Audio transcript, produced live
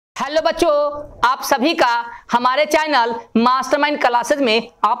Hello बच्चों, आप सभी का हमारे चैनल मास्टरमाइंड क्लासेस में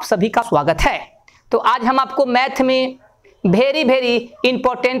आप सभी का स्वागत है। तो आज हम आपको मैथ में वेरी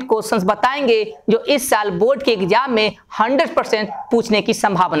इंपॉर्टेंट क्वेश्चंस बताएंगे जो इस साल बोर्ड के एग्जाम में 100% पूछने की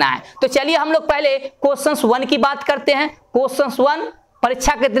संभावना है। तो चलिए हम लोग पहले क्वेश्चंस 1 की बात करते हैं। क्वेश्चंस 1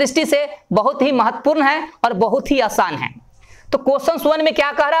 परीक्षा की दृष्टि से बहुत ही महत्वपूर्ण है और बहुत ही आसान है। तो क्वेश्चंस 1 में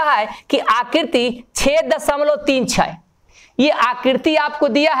क्या कह रहा है कि आकृति 6.36, ये आकृति आपको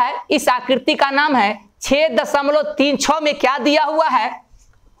दिया है। इस आकृति का नाम है 6.36 में क्या दिया हुआ है,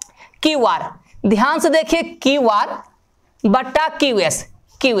 क्यू आर। ध्यान से देखिए, क्यू आर बटा क्यू एस।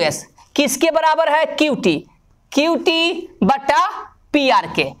 क्यू एस किसके बराबर है, क्यू टी बटा पी आर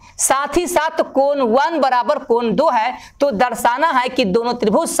के। साथ ही साथ कोण 1 बराबर कोण 2 है। तो दर्शाना है कि दोनों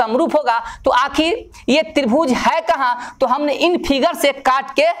त्रिभुज समरूप होगा। तो आखिर ये त्रिभुज है कहां, तो हमने इन फिगर से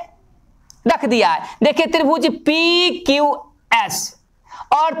काट के रख दिया है। देखिए त्रिभुज पी क्यू एस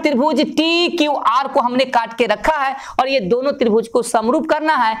और त्रिभुज टी क्यू आर को हमने काट के रखा है और ये दोनों त्रिभुज को समरूप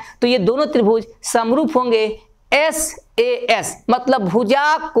करना है। तो ये दोनों त्रिभुज समरूप होंगे एस ए एस, मतलब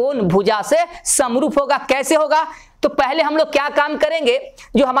भुजा कोण भुजा से समरूप होगा। कैसे होगा, तो पहले हम लोग क्या काम करेंगे,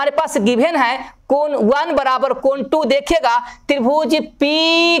 जो हमारे पास गिवन है कोण 1 बराबर कोण 2, देखिएगा त्रिभुज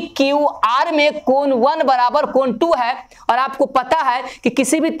पी क्यू आर में कोण 1 बराबर कोण 2 है। और आपको पता है कि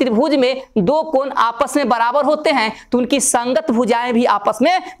किसी भी त्रिभुज में दो कोण आपस में बराबर होते हैं तो उनकी संगत भुजाएं भी आपस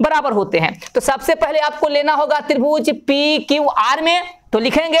में बराबर होते हैं। तो सबसे पहले आपको लेना होगा त्रिभुज पी क्यू आर में। तो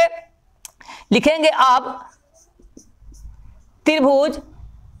लिखेंगे आप त्रिभुज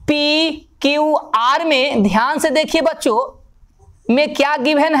पी क्यू आर में। ध्यान से देखिए बच्चों, में क्या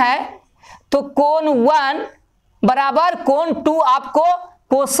गिवन है, तो कोण 1 बराबर कोण 2 आपको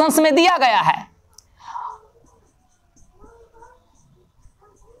क्वेश्चंस में दिया गया है।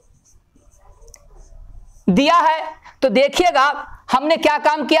 तो देखिएगा हमने क्या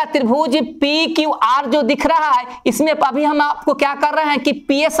काम किया, त्रिभुज पी क्यू आर जो दिख रहा है इसमें अभी हम आपको क्या कर रहे हैं कि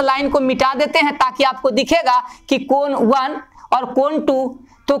पीएस लाइन को मिटा देते हैं ताकि आपको दिखेगा कि कोण 1 और कोण 2,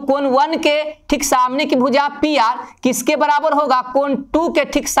 तो कोण 1 के ठीक सामने की भुजा पी आर किसके बराबर होगा, कोण 2 के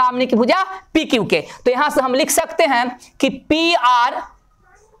ठीक सामने की भुजा पी क्यू के। तो यहां से हम लिख सकते हैं कि पी आर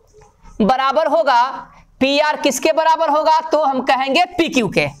बराबर होगा, पी आर किसके बराबर होगा, तो हम कहेंगे पी क्यू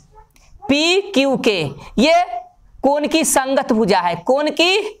के। पी क्यू के ये कोण की संगत भुजा है, कोण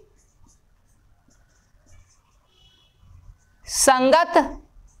की संगत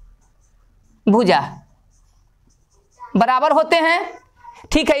भुजा बराबर होते हैं।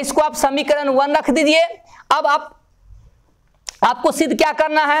 ठीक है, इसको आप समीकरण 1 रख दीजिए। अब आपको सिद्ध क्या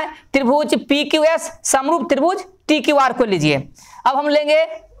करना है, त्रिभुज पी क्यू एस समरूप त्रिभुज टी क्यू आर को लीजिए। अब हम लेंगे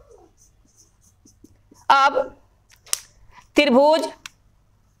अब त्रिभुज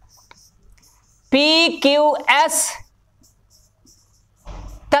पी क्यू एस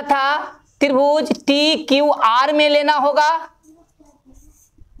तथा त्रिभुज टी क्यू आर में लेना होगा।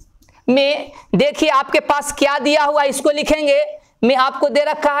 में देखिए आपके पास क्या दिया हुआ, इसको लिखेंगे। में आपको दे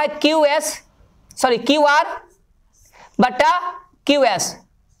रखा है क्यू आर बटा क्यू एस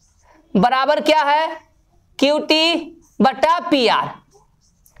बराबर क्या है, क्यू टी बटा पी आर।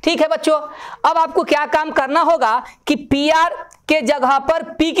 ठीक है बच्चों, अब आपको क्या काम करना होगा कि पी आर के जगह पर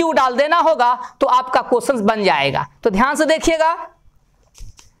पी क्यू डाल देना होगा तो आपका क्वेश्चन बन जाएगा। तो ध्यान से देखिएगा,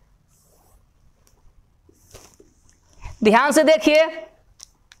 ध्यान से देखिए,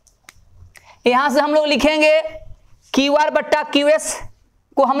 यहां से हम लोग लिखेंगे क्यू आर बट्टा क्यू एस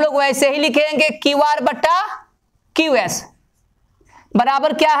को हम लोग वैसे ही लिखेंगे क्यू आर बट्टा क्यू एस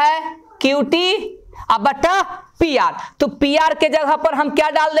बराबर क्या है, क्यू टी बट्टा पी आर। तो पी आर के जगह पर हम क्या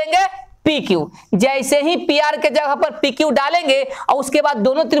डाल देंगे, पी क्यू। जैसे ही पी आर के जगह पर पी क्यू डालेंगे और उसके बाद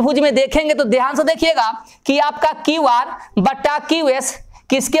दोनों त्रिभुज में देखेंगे तो ध्यान से देखिएगा कि आपका क्यू आर बट्टा क्यू एस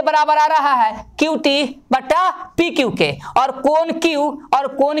किसके बराबर आ रहा है, क्यू टी बटा पी क्यू के। और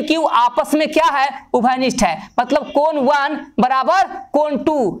कोण क्यू आपस में क्या है, उभयनिष्ठ है। मतलब कोण 1 बराबर कोण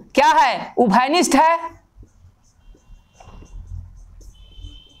 2 क्या है, उभयनिष्ठ है।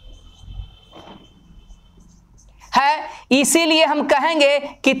 इसीलिए हम कहेंगे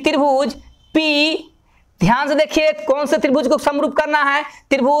कि त्रिभुज पी, ध्यान से देखिए कौन से त्रिभुज को समरूप करना है,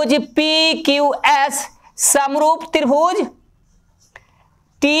 त्रिभुज पी क्यू एस समरूप त्रिभुज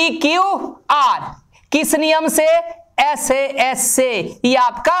टी क्यू आर किस नियम से, एस से। ये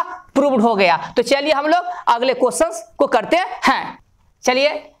आपका प्रूव्ड हो गया। तो चलिए हम लोग अगले क्वेश्चंस को करते हैं। चलिए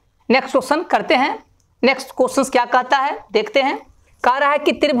नेक्स्ट क्वेश्चन करते हैं। नेक्स्ट क्वेश्चन क्या कहता है देखते हैं। कह रहा है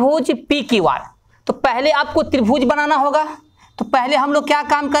कि त्रिभुज पी क्यू आर। तो पहले आपको त्रिभुज बनाना होगा। तो पहले हम लोग क्या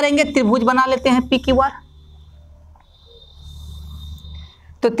काम करेंगे, त्रिभुज बना लेते हैं पी क्यू आर।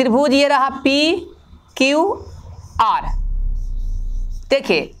 तो त्रिभुज ये रहा पी क्यू आर।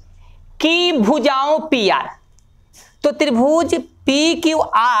 देखिए की भुजाओं पी आर। तो त्रिभुज पी क्यू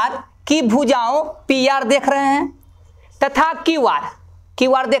आर की भुजाओं पी आर देख रहे हैं तथा क्यू आर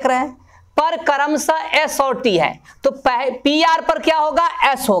देख रहे हैं, पर क्रमशः एस और टी है। तो पी आर पर क्या होगा,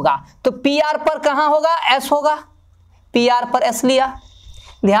 एस होगा। तो पी आर पर कहां होगा, एस होगा। पी आर पर एस लिया,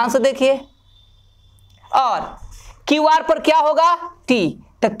 ध्यान से देखिए। और क्यू आर पर क्या होगा, टी।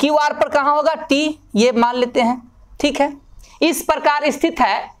 तो क्यू आर पर कहां होगा, टी, ये मान लेते हैं। ठीक है, इस प्रकार स्थित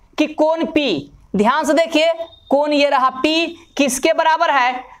है कि कोण P, ध्यान से देखिए, कोण ये रहा P किसके बराबर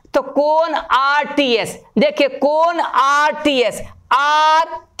है, तो कोण RTS। देखिए कोण RTS,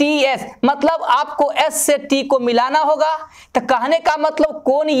 RTS मतलब आपको S से T को मिलाना होगा। तो कहने का मतलब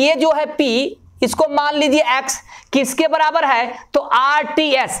कोण ये जो है P, इसको मान लीजिए X किसके बराबर है, तो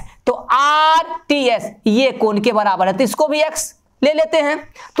RTS। तो RTS ये कोण के बराबर है, तो इसको भी X ले लेते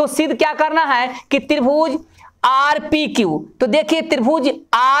हैं। तो सिद्ध क्या करना है कि त्रिभुज RPQ, तो देखिए त्रिभुज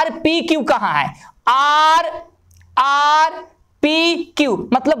RPQ कहां है, RPQ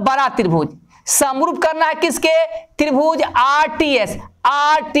मतलब बड़ा त्रिभुज, समरूप करना है किसके, त्रिभुज RTS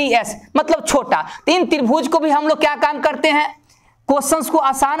मतलब छोटा। इन त्रिभुज को भी हम लोग क्या काम करते हैं, क्वेश्चंस को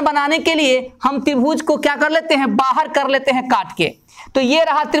आसान बनाने के लिए हम त्रिभुज को क्या कर लेते हैं, बाहर कर लेते हैं काट के। तो ये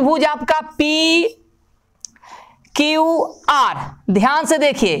रहा त्रिभुज आपका PQR, ध्यान से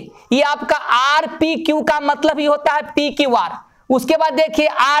देखिए, ये आपका RPQ का मतलब ही होता है PQR। उसके बाद देखिए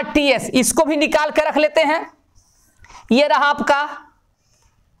RTS, इसको भी निकाल कर रख लेते हैं। ये रहा आपका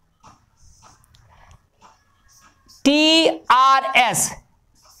TRS,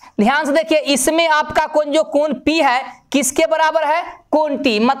 ध्यान से देखिए, इसमें आपका कोण जो कोण P है किसके बराबर है, कोण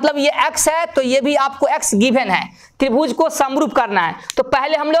T, मतलब ये X है, तो ये भी आपको X गिवन है। त्रिभुज को समरूप करना है, तो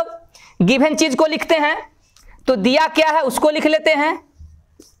पहले हम लोग गिवन चीज को लिखते हैं। तो दिया क्या है उसको लिख लेते हैं।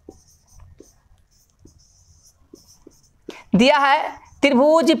 दिया है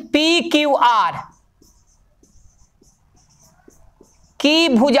त्रिभुज PQR की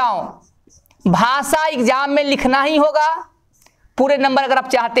भुजाओं, भाषा एग्जाम में लिखना ही होगा पूरे नंबर अगर आप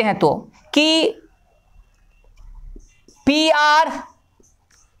चाहते हैं तो, कि PR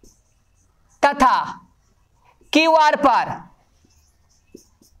तथा QR पर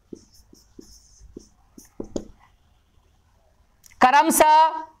क्रमशः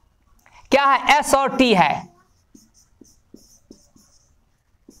क्या है, S और T है।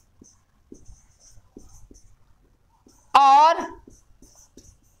 और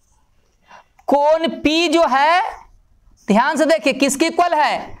कोण P जो है, ध्यान से देखिए किसके इक्वल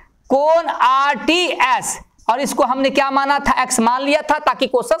है, कोण RTS, और इसको हमने क्या माना था, X मान लिया था ताकि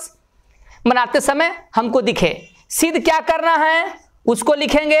क्वेश्चन बनाते समय हमको दिखे। सिद्ध क्या करना है उसको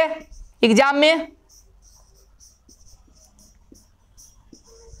लिखेंगे एग्जाम में।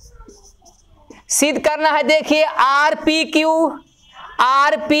 सिद्ध करना है, देखिए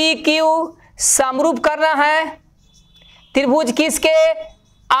RPQ समरूप करना है त्रिभुज किसके,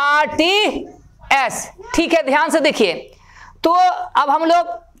 RTS। ठीक है, ध्यान से देखिए। तो अब हम लोग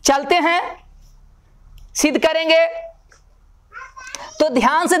चलते हैं, सिद्ध करेंगे। तो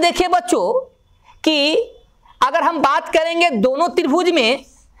ध्यान से देखिए बच्चों कि अगर हम बात करेंगे दोनों त्रिभुज में,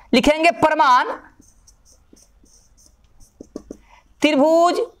 लिखेंगे प्रमाण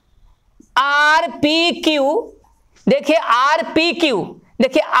त्रिभुज RPQ। देखिए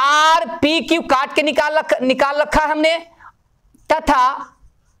RPQ काट के निकाल रखा है हमने, तथा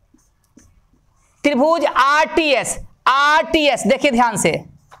त्रिभुज RTS देखिए ध्यान से,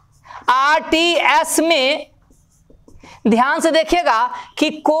 RTS में ध्यान से देखिएगा कि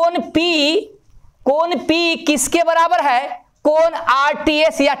कोण P किसके बराबर है, कोण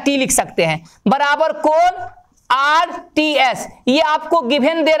RTS या T लिख सकते हैं, बराबर कोण RTS। ये आपको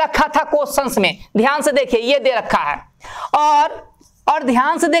गिवन दे रखा था क्वेश्चंस में, ध्यान से देखिए ये दे रखा है। और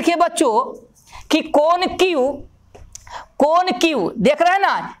ध्यान से देखिए बच्चों कि कोण Q देख रहे हैं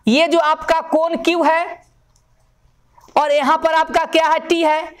ना, ये जो आपका कोण Q है और यहां पर आपका क्या है, T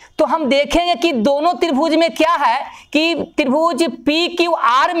है। तो हम देखेंगे कि दोनों त्रिभुज में क्या है कि त्रिभुज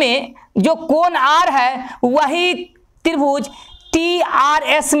PQR में जो कोण R है वही त्रिभुज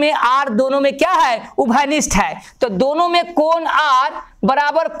TRS में R दोनों में क्या है, उभयनिष्ठ है। तो दोनों में कोण R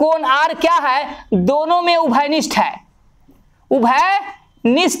बराबर कोण R क्या है, दोनों में उभयनिष्ठ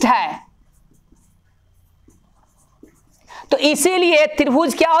है। तो इसीलिए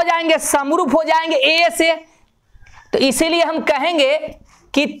त्रिभुज क्या हो जाएंगे, समरूप हो जाएंगे A से। तो इसीलिए हम कहेंगे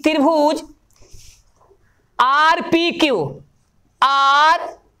कि त्रिभुज RPQ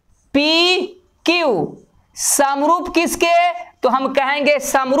समरूप किसके, तो हम कहेंगे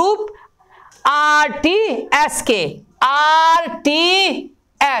समरूप RTS के।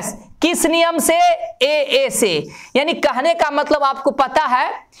 RTS किस नियम से? ए से। यानी कहने का मतलब आपको पता है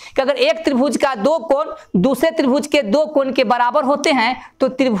कि अगर एक त्रिभुज का दो कोण दूसरे त्रिभुज के दो कोण के बराबर होते हैं तो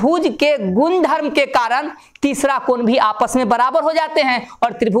त्रिभुज के गुणधर्म के कारण तीसरा कोण भी आपस में बराबर हो जाते हैं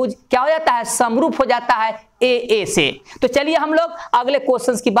और त्रिभुज क्या हो जाता है? समरूप हो जाता है ए से। तो चलिए हम लोग अगले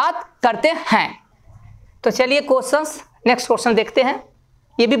क्वेश्चंस की बात करते हैं। तो चलिए नेक्स्ट क्वेश्चन देखते हैं।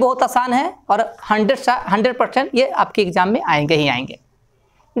 ये भी बहुत आसान है और 100% ये आपके एग्जाम में आएंगे ही आएंगे।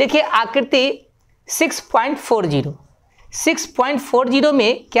 देखिए आकृति 6.40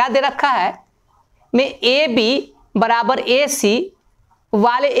 में क्या दे रखा है? में ए बी बराबर ए सी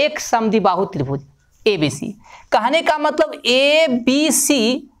वाले एक समद्विबाहु त्रिभुज ए बी सी। कहने का मतलब ए बी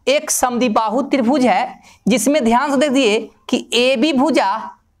सी एक समद्विबाहु त्रिभुज है जिसमें ध्यान से देख दिए कि ए बी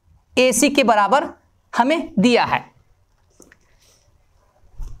भुजा ए सी के बराबर हमें दिया है।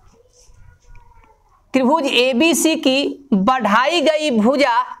 त्रिभुज ABC की बढ़ाई गई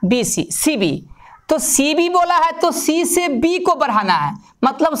भुजा BC CB। तो CB बोला है तो C से B को बढ़ाना है,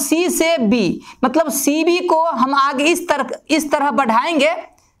 मतलब C से B, मतलब CB को हम आगे इस तरह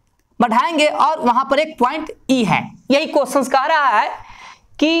बढ़ाएंगे और वहां पर एक पॉइंट E है। यही क्वेश्चन कह रहा है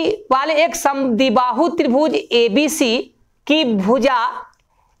कि वाले एक समद्विबाहु त्रिभुज ABC की भुजा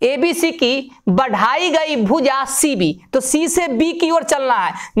ABC की बढ़ाई गई भुजा CB। तो C से B की ओर चलना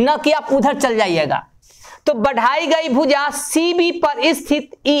है, न कि आप उधर चल जाइएगा। तो बढ़ाई गई भुजा CB पर स्थित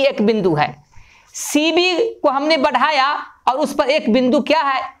E एक बिंदु है। CB को हमने बढ़ाया और उस पर एक बिंदु क्या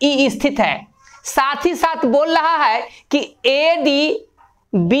है? E स्थित है। साथ ही साथ बोल रहा है कि AD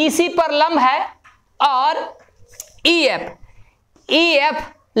BC पर लंब है और EF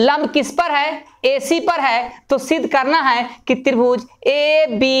लंब किस पर है? AC पर है। तो सिद्ध करना है कि त्रिभुज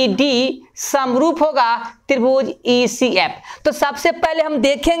ABD समरूप होगा त्रिभुज ECF। तो सबसे पहले हम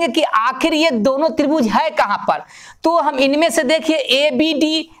देखेंगे कि आखिर ये दोनों त्रिभुज है कहां पर। तो हम इनमें से देखिए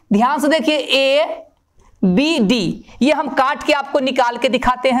ABD, ध्यान से देखिए ABD, ये हम काट के आपको निकाल के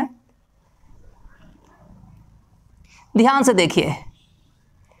दिखाते हैं। ध्यान से देखिए,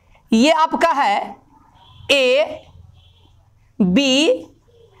 ये आपका है ABD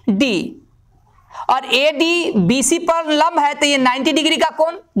और AD BC पर लंब है तो ये 90 डिग्री का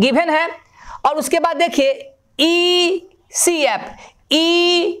कोण गिवन है। और उसके बाद देखिए ECF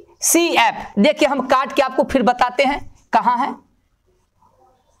देखिए हम काट के आपको फिर बताते हैं कहां है।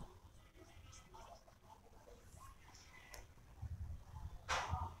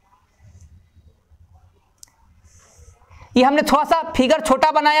 ये हमने थोड़ा सा फिगर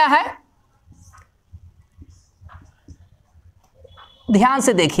छोटा बनाया है, ध्यान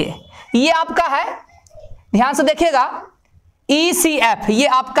से देखिए। ये आपका है, ध्यान से देखिएगा, ECF ये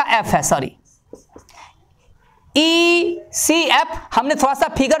आपका F है, सॉरी ECF हमने थोड़ा सा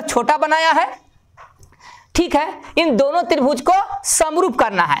फिगर छोटा बनाया है, ठीक है। इन दोनों त्रिभुज को समरूप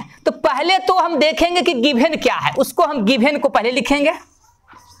करना है। तो पहले तो हम देखेंगे कि गिवन क्या है, उसको हम गिवन को पहले लिखेंगे।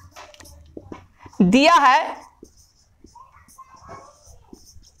 दिया है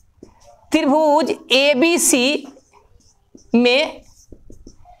त्रिभुज ABC में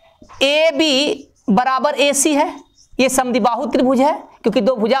AB बराबर AC है, ये समद्विबाहु त्रिभुज है क्योंकि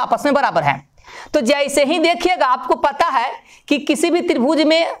दो भुजा आपस में बराबर हैं। तो जैसे ही देखिएगा आपको पता है कि किसी भी त्रिभुज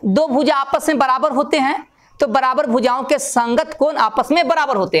में दो भुजा आपस में बराबर होते हैं तो बराबर भुजाओं के संगत कोण आपस में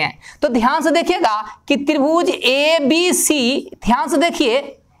बराबर होते हैं। तो ध्यान से देखिएगा कि त्रिभुज ABC, ध्यान से देखिए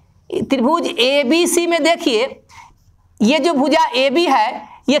त्रिभुज ABC में देखिए ये जो भुजा AB है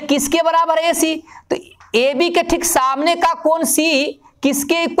ये किसके बराबर है? AC। तो AB के ठीक सामने का कोण C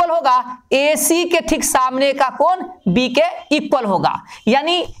किसके इक्वल होगा? AC के ठीक सामने का कोण B के इक्वल होगा।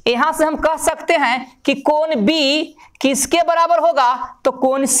 यानी यहां से हम कह सकते हैं कि कोण B किसके बराबर होगा? तो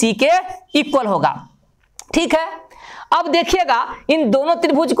कोण C के इक्वल होगा, ठीक है। अब देखिएगा इन दोनों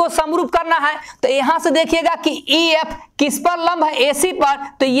त्रिभुज को समरूप करना है। तो यहां से देखिएगा कि EF किस पर लंब है? AC पर।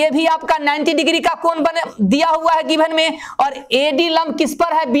 तो ये भी आपका 90 डिग्री का कोण बने दिया हुआ है गिवन में। और AD लंब किस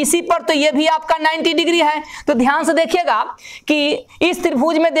पर है? BC पर। तो ये भी आपका 90 डिग्री है। तो ध्यान से देखिएगा कि इस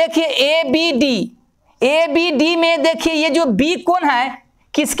त्रिभुज में देखिए ABD में देखिए ये जो B कोण है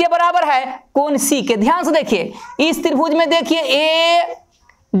किसके बराबर है? कोण C के। ध्यान से देखिए इस त्रिभुज में देखिए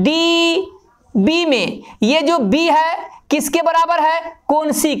ADB में ये जो B है किसके बराबर है?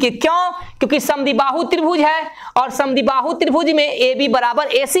 कोण C के। क्यों? क्योंकि समद्विबाहु त्रिभुज है और समद्विबाहु त्रिभुज में AB बराबर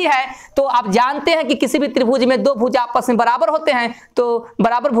AC है। तो आप जानते हैं कि किसी भी त्रिभुज में दो भुजा आपस में बराबर होते हैं तो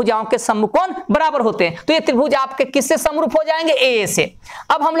बराबर भुजाओं के समकोण बराबर होते हैं। तो ये त्रिभुज आपके किससे समरूप हो जाएंगे? AA से।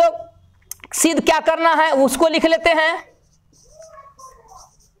 अब हम लोग सिद्ध क्या करना है उसको लिख लेते हैं।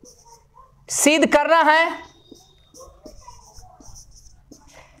 सिद्ध करना है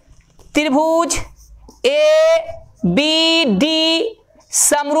त्रिभुज ABD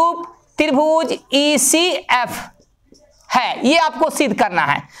समरूप त्रिभुज ECF है, ये आपको सिद्ध करना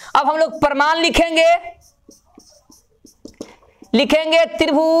है। अब हम लोग प्रमाण लिखेंगे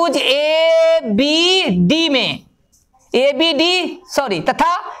त्रिभुज ABD में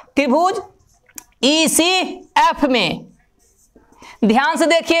तथा त्रिभुज ECF में। ध्यान से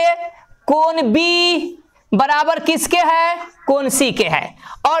देखिए, कोण B बराबर किसके है? कोण C के है।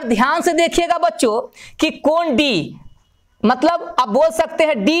 और ध्यान से देखिएगा बच्चों कि कोण D मतलब आप बोल सकते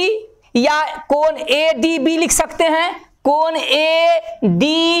हैं D या कोण ADB लिख सकते हैं। कोण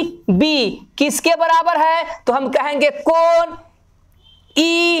ADB किसके बराबर है? तो हम कहेंगे कोण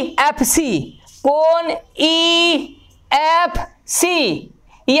EFC, कोण EFC।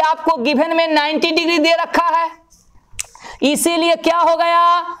 ये आपको गिवन में 90 डिग्री दे रखा है, इसीलिए क्या हो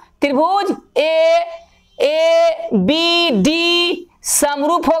गया? त्रिभुज ABD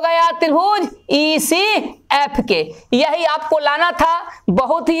समरूप हो गया त्रिभुज ECF के। यही आपको लाना था।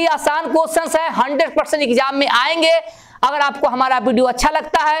 बहुत ही आसान क्वेश्चन है, 100% एग्जाम में आएंगे। अगर आपको हमारा वीडियो अच्छा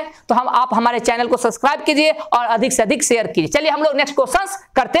लगता है तो आप हमारे चैनल को सब्सक्राइब कीजिए और अधिक से अधिक शेयर कीजिए। चलिए हम लोग नेक्स्ट क्वेश्चन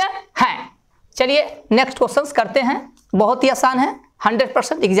करते हैं। बहुत ही आसान है,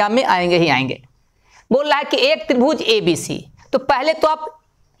 100% एग्जाम में आएंगे ही आएंगे। बोल रहा है कि एक त्रिभुज ABC, तो पहले तो आप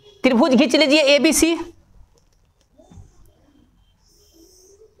त्रिभुज खींच लीजिए ABC।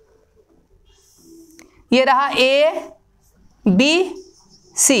 ये रहा ABC,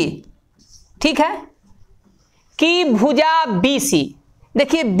 ठीक है, कि भुजा BC।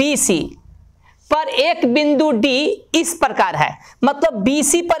 देखिए BC पर एक बिंदु D इस प्रकार है, मतलब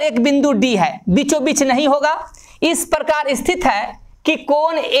BC पर एक बिंदु D है, बीचों बीच नहीं होगा, इस प्रकार स्थित है कि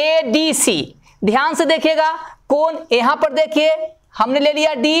कोण ADC। ध्यान से देखिएगा, कोण यहां पर देखिए हमने ले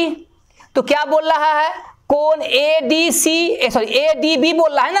लिया D, तो क्या बोल रहा है? कोण ADB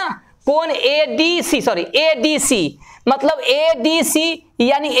बोल रहा है ना, कोण ADC मतलब ADC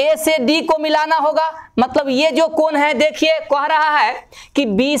यानी A से D को मिलाना होगा। मतलब ये जो कोण है, देखिए कह रहा है कि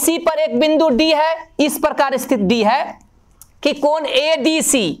BC पर एक बिंदु D है, इस प्रकार स्थित D है कि कोण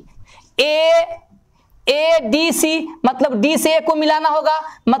ADC मतलब D से A को मिलाना होगा।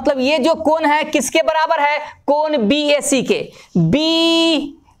 मतलब ये जो कोण है किसके बराबर है? कोण BAC के।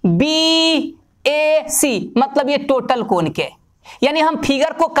 BAC मतलब ये टोटल कोण के। यानी हम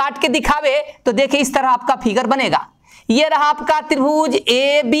फिगर को काट के दिखावे तो देखिए इस तरह आपका फिगर बनेगा। ये रहा आपका त्रिभुज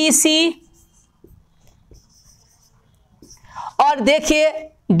ABC, और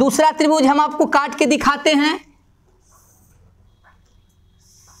देखिए दूसरा त्रिभुज हम आपको काट के दिखाते हैं।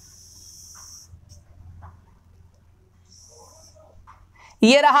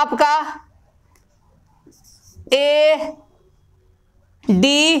 ये रहा आपका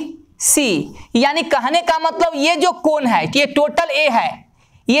ADC। यानी कहने का मतलब ये जो कोण है कि ये टोटल A है,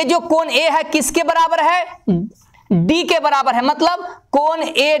 ये जो कोण A है किसके बराबर है? D के बराबर है, मतलब कोण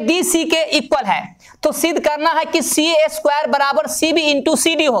ADC के इक्वल है। तो सिद्ध करना है कि CA² बराबर CB इंटू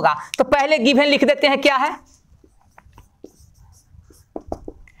CD होगा। तो पहले गिवन लिख देते हैं, क्या है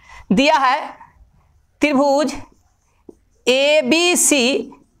दिया है? त्रिभुज ABC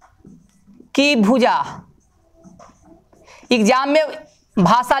की भुजा, एग्जाम में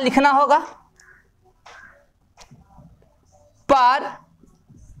भाषा लिखना होगा, पर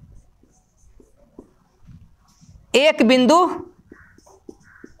एक बिंदु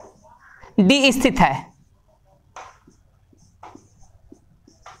D स्थित है।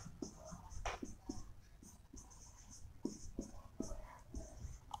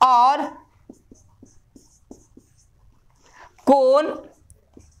 और कोण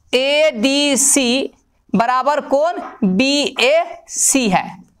ADC बराबर कोण BAC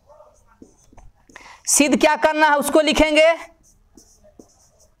है। सिद्ध क्या करना है उसको लिखेंगे।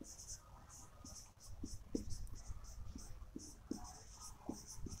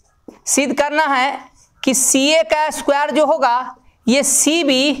 सिद्ध करना है कि CA का स्क्वायर जो होगा ये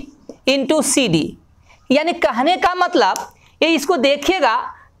CB इंटू CD। यानी कहने का मतलब ये, इसको देखिएगा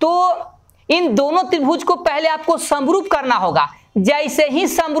तो इन दोनों त्रिभुज को पहले आपको समरूप करना होगा। जैसे ही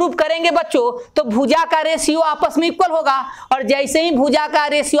समरूप करेंगे बच्चों तो भुजा का रेशियो आपस में इक्वल होगा, और जैसे ही भुजा का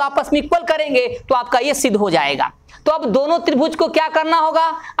रेशियो आपस में इक्वल करेंगे तो आपका ये सिद्ध हो जाएगा। तो अब दोनों त्रिभुज को क्या करना होगा?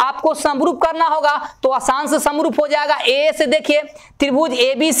 आपको समरूप करना होगा। तो आसान से समरूप हो जाएगा। ए से देखिए त्रिभुज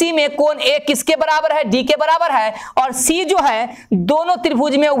ABC में कोण A किसके बराबर है? D के बराबर है, और C जो है दोनों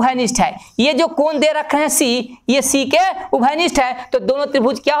त्रिभुज में उभयनिष्ठ है। ये जो कोण दे रखे हैं C, ये C के उभयनिष्ठ है। तो दोनों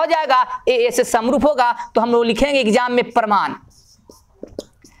त्रिभुज क्या हो जाएगा? A से समरूप होगा। तो हम लोग लिखेंगे एग्जाम में प्रमाण,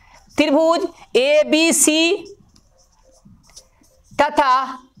 त्रिभुज ABC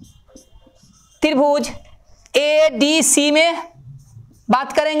तथा त्रिभुज ADC में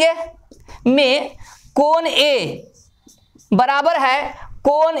बात करेंगे में कोण A बराबर है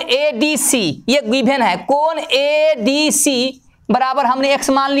कोण ADC, ये गिवन है, कोण ADC बराबर हमने x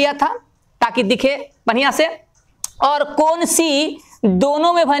मान लिया था ताकि दिखे बढ़िया से, और कोण C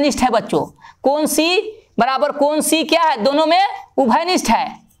दोनों में उभयनिष्ठ है बच्चों, कोण C बराबर कोण C क्या है, दोनों में उभयनिष्ठ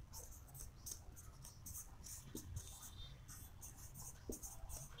है।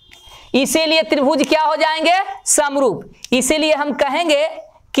 इसीलिए त्रिभुज क्या हो जाएंगे, समरूप। इसीलिए हम कहेंगे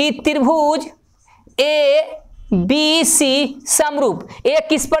कि त्रिभुज ABC समरूप। ए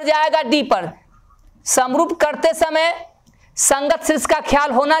किस पर जाएगा, D पर। समरूप करते समय संगत शीर्ष का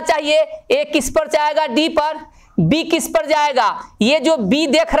ख्याल होना चाहिए। ए किस पर जाएगा, D पर। B किस पर जाएगा, ये जो B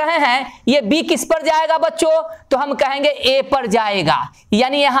देख रहे हैं ये B किस पर जाएगा बच्चों, तो हम कहेंगे A पर जाएगा,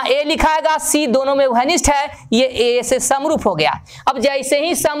 यानी यहां A लिखाएगा, C दोनों में उभयनिष्ठ है, ये A से समरूप हो गया। अब जैसे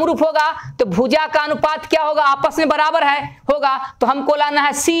ही समरूप होगा तो भुजा का अनुपात क्या होगा, आपस में बराबर है होगा, तो हमको लाना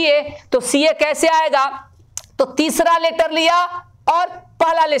है CA। तो CA कैसे आएगा, तो तीसरा लेटर लिया और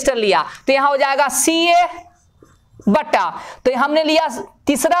पहला लेटर लिया, तो यहां हो जाएगा CA बटा, तो हमने लिया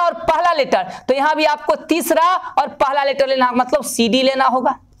तीसरा और पहला लेटर, तो यहां भी आपको तीसरा और पहला लेटर लेना, मतलब CD लेना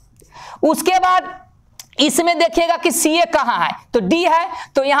होगा। उसके बाद इसमें देखिएगा कि CA कहां है, तो D है,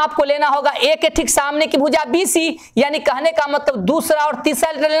 तो यहां आपको लेना होगा A के ठीक सामने की भुजा BC, यानी कहने का मतलब दूसरा और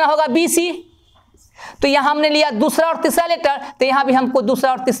तीसरा लेटर लेना होगा BC। तो यहां हमने लिया दूसरा और तीसरा लेटर, तो यहां भी हमको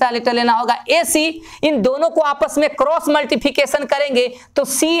दूसरा और तीसरा लेटर लेना होगा AC। इन दोनों को आपस में क्रॉस मल्टीप्लिकेशन करेंगे तो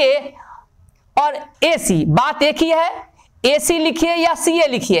CA और AC बात एक ही है, AC लिखिए या CA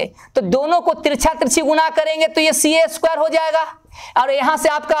लिखिए, तो दोनों को तिरछा तिरछी गुना करेंगे तो ये CA स्क्वायर हो जाएगा, और यहां से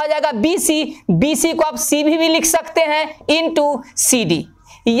आपका हो जाएगा BC, BC को आप CV भी लिख सकते हैं इनटू CD।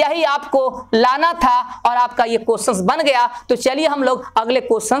 यही आपको लाना था और आपका ये क्वेश्चंस बन गया। तो चलिए हम लोग अगले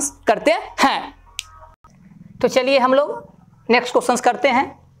क्वेश्चंस करते हैं। तो चलिए हम लोग नेक्स्ट क्वेश्चंस करते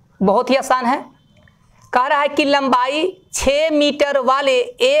हैं, बहुत ही आसान है। कह रहा है कि लंबाई 6 मीटर वाले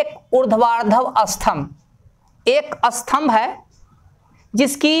एक ऊर्ध्वाधर स्तंभ, एक स्तंभ है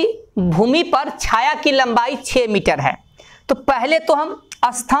जिसकी भूमि पर छाया की लंबाई 6 मीटर है। तो पहले तो हम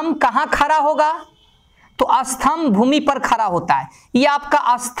स्तंभ कहाँ खड़ा होगा, तो स्तंभ भूमि पर खड़ा होता है। ये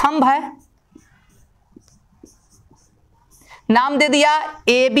आपका स्तंभ है, नाम दे दिया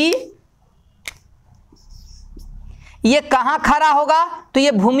AB। ये कहाँ खड़ा होगा, तो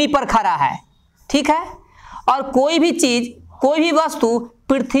ये भूमि पर खड़ा है, ठीक है। और कोई भी चीज, कोई भी वस्तु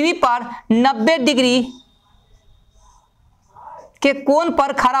पृथ्वी पर 90 डिग्री के कोण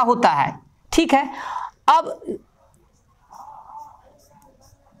पर खड़ा होता है, ठीक है। अब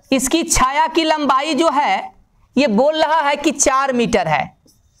इसकी छाया की लंबाई जो है ये बोल रहा है कि 4 मीटर है।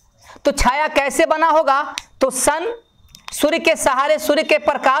 तो छाया कैसे बना होगा, तो सन सूर्य के सहारे, सूर्य के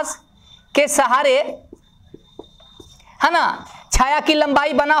प्रकाश के सहारे, है ना, छाया की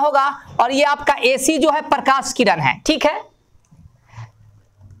लंबाई बना होगा। और ये आपका AC जो है प्रकाश किरण है, ठीक है।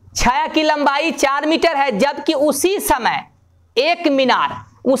 छाया की लंबाई 4 मीटर है, जबकि उसी समय एक मीनार,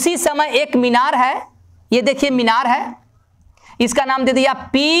 उसी समय एक मीनार है, ये देखिए मीनार है, इसका नाम दे दिया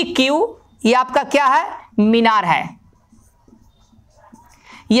PQ। ये आपका क्या है, मीनार है।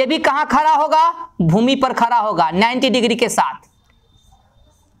 ये भी कहां खड़ा होगा, भूमि पर खड़ा होगा 90 डिग्री के साथ,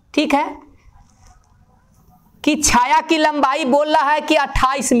 ठीक है। कि छाया की लंबाई बोल रहा है कि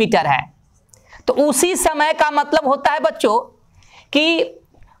 28 मीटर है। तो उसी समय का मतलब होता है बच्चों कि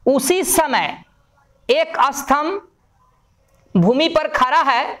उसी समय एक स्तंभ भूमि पर खड़ा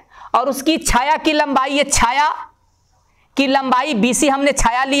है और उसकी छाया की लंबाई, ये छाया की लंबाई BC हमने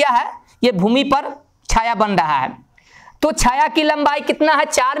छाया लिया है, ये भूमि पर छाया बन रहा है। तो छाया की लंबाई कितना है,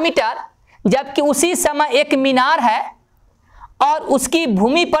 4 मीटर, जबकि उसी समय एक मीनार है और उसकी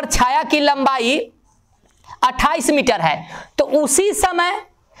भूमि पर छाया की लंबाई 28 मीटर है। तो उसी समय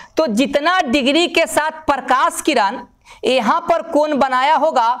तो जितना डिग्री के साथ प्रकाश किरण यहां पर कोण बनाया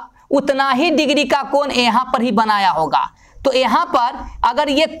होगा, उतना ही डिग्री का कोण यहां पर ही बनाया होगा। तो यहां पर अगर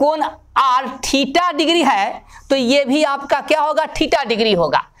ये कोण R थीटा डिग्री है तो ये भी आपका क्या होगा, थीटा डिग्री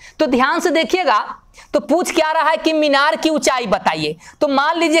होगा। तो ध्यान से देखिएगा, तो पूछ क्या रहा है कि मीनार की ऊंचाई बताइए। तो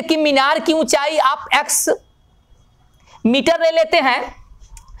मान लीजिए कि मीनार की ऊंचाई आप x मीटर ले लेते हैं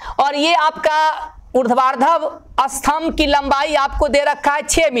और ये आपका ऊर्ध्वाधर स्तंभ की लंबाई आपको दे रखा है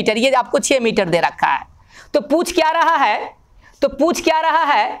 6 मीटर, ये आपको 6 मीटर दे रखा है। तो पूछ क्या रहा है, तो पूछ क्या रहा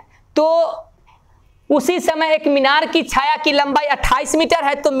है, तो उसी समय एक मीनार की छाया की लंबाई 28 मीटर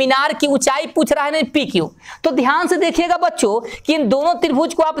है, तो मीनार की ऊंचाई पूछ रहा है नहीं PQ। तो ध्यान से देखिएगा बच्चों कि इन दोनों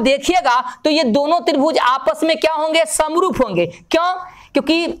त्रिभुज को आप देखिएगा तो ये दोनों त्रिभुज आपस में क्या होंगे, समरूप होंगे। क्यों,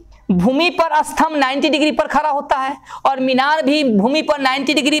 क्योंकि भूमि पर स्तंभ 90 डिग्री पर खड़ा होता है और मीनार भी भूमि पर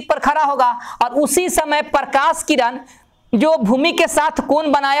 90 डिग्री पर खड़ा होगा, और उसी समय प्रकाश किरण जो भूमि के साथ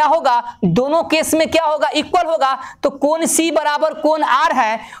कोण बनाया होगा दोनों केस में क्या होगा, इक्वल होगा। तो कोण C बराबर कोण R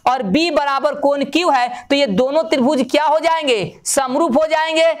है और B बराबर कोण Q है, तो ये दोनों त्रिभुज क्या हो जाएंगे, समरूप हो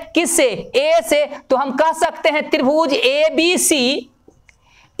जाएंगे। किससे, A से। तो हम कह सकते हैं त्रिभुज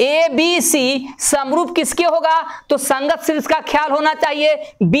ABC समरूप किसके होगा, तो संगत शीर्ष का ख्याल होना चाहिए।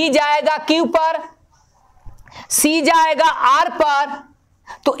 B जाएगा Q पर, C जाएगा R पर,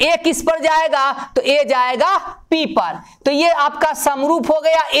 तो A किस पर जाएगा, तो A जाएगा P पर। तो ये आपका समरूप हो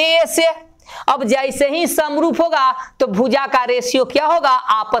गया A से। अब जैसे ही समरूप होगा तो भुजा का रेशियो क्या होगा,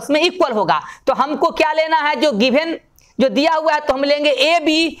 आपस में इक्वल होगा। तो हमको क्या लेना है, जो गिवन जो दिया हुआ है, तो हम लेंगे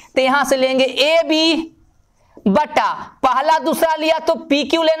AB, तो यहां से लेंगे AB बटा पहला दूसरा लिया तो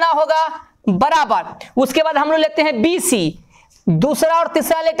PQ लेना होगा बराबर। उसके बाद हम लोग लेते हैं BC, दूसरा और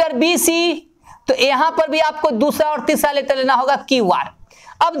तीसरा लेटर BC, तो यहां पर भी आपको दूसरा और तीसरा लेटर लेना होगा QR।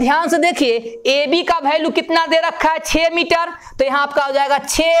 अब ध्यान से देखिए, AB का वैल्यू कितना दे रखा है, 6 मीटर, तो यहां आपका हो जाएगा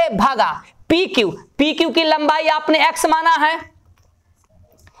 6 भागा PQ की लंबाई आपने x माना है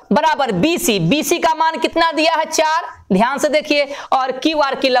बराबर BC का मान कितना दिया है, 4, ध्यान से देखिए, और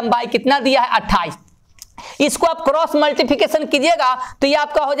QR की लंबाई कितना दिया है, 28। इसको आप क्रॉस मल्टीप्लिकेशन कीजिएगा तो ये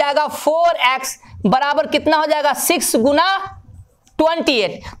आपका हो जाएगा 4x बराबर कितना हो जाएगा, 6 गुना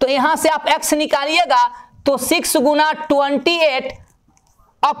 28। तो यहां से आप x निकालिएगा तो 6 गुना 28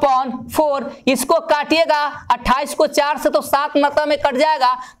 अपॉन 4, इसको काटिएगा 28 को 4 से तो 7 मतलब में कट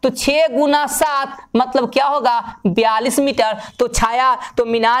जाएगा, तो 6 गुना 7 मतलब क्या होगा, 42 मीटर। तो छाया तो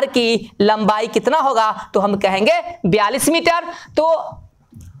मीनार की लंबाई कितना होगा, तो हम कहेंगे 42 मीटर। तो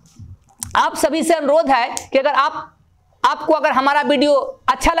आप सभी से अनुरोध है कि अगर आपको अगर हमारा वीडियो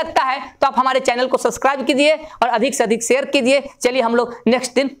अच्छा लगता है तो आप हमारे चैनल को सब्सक्राइब कीजिए और अधिक से अधिक शेयर कीजिए। चलिए हम लोग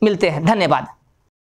नेक्स्ट दिन मिलते हैं, धन्यवाद।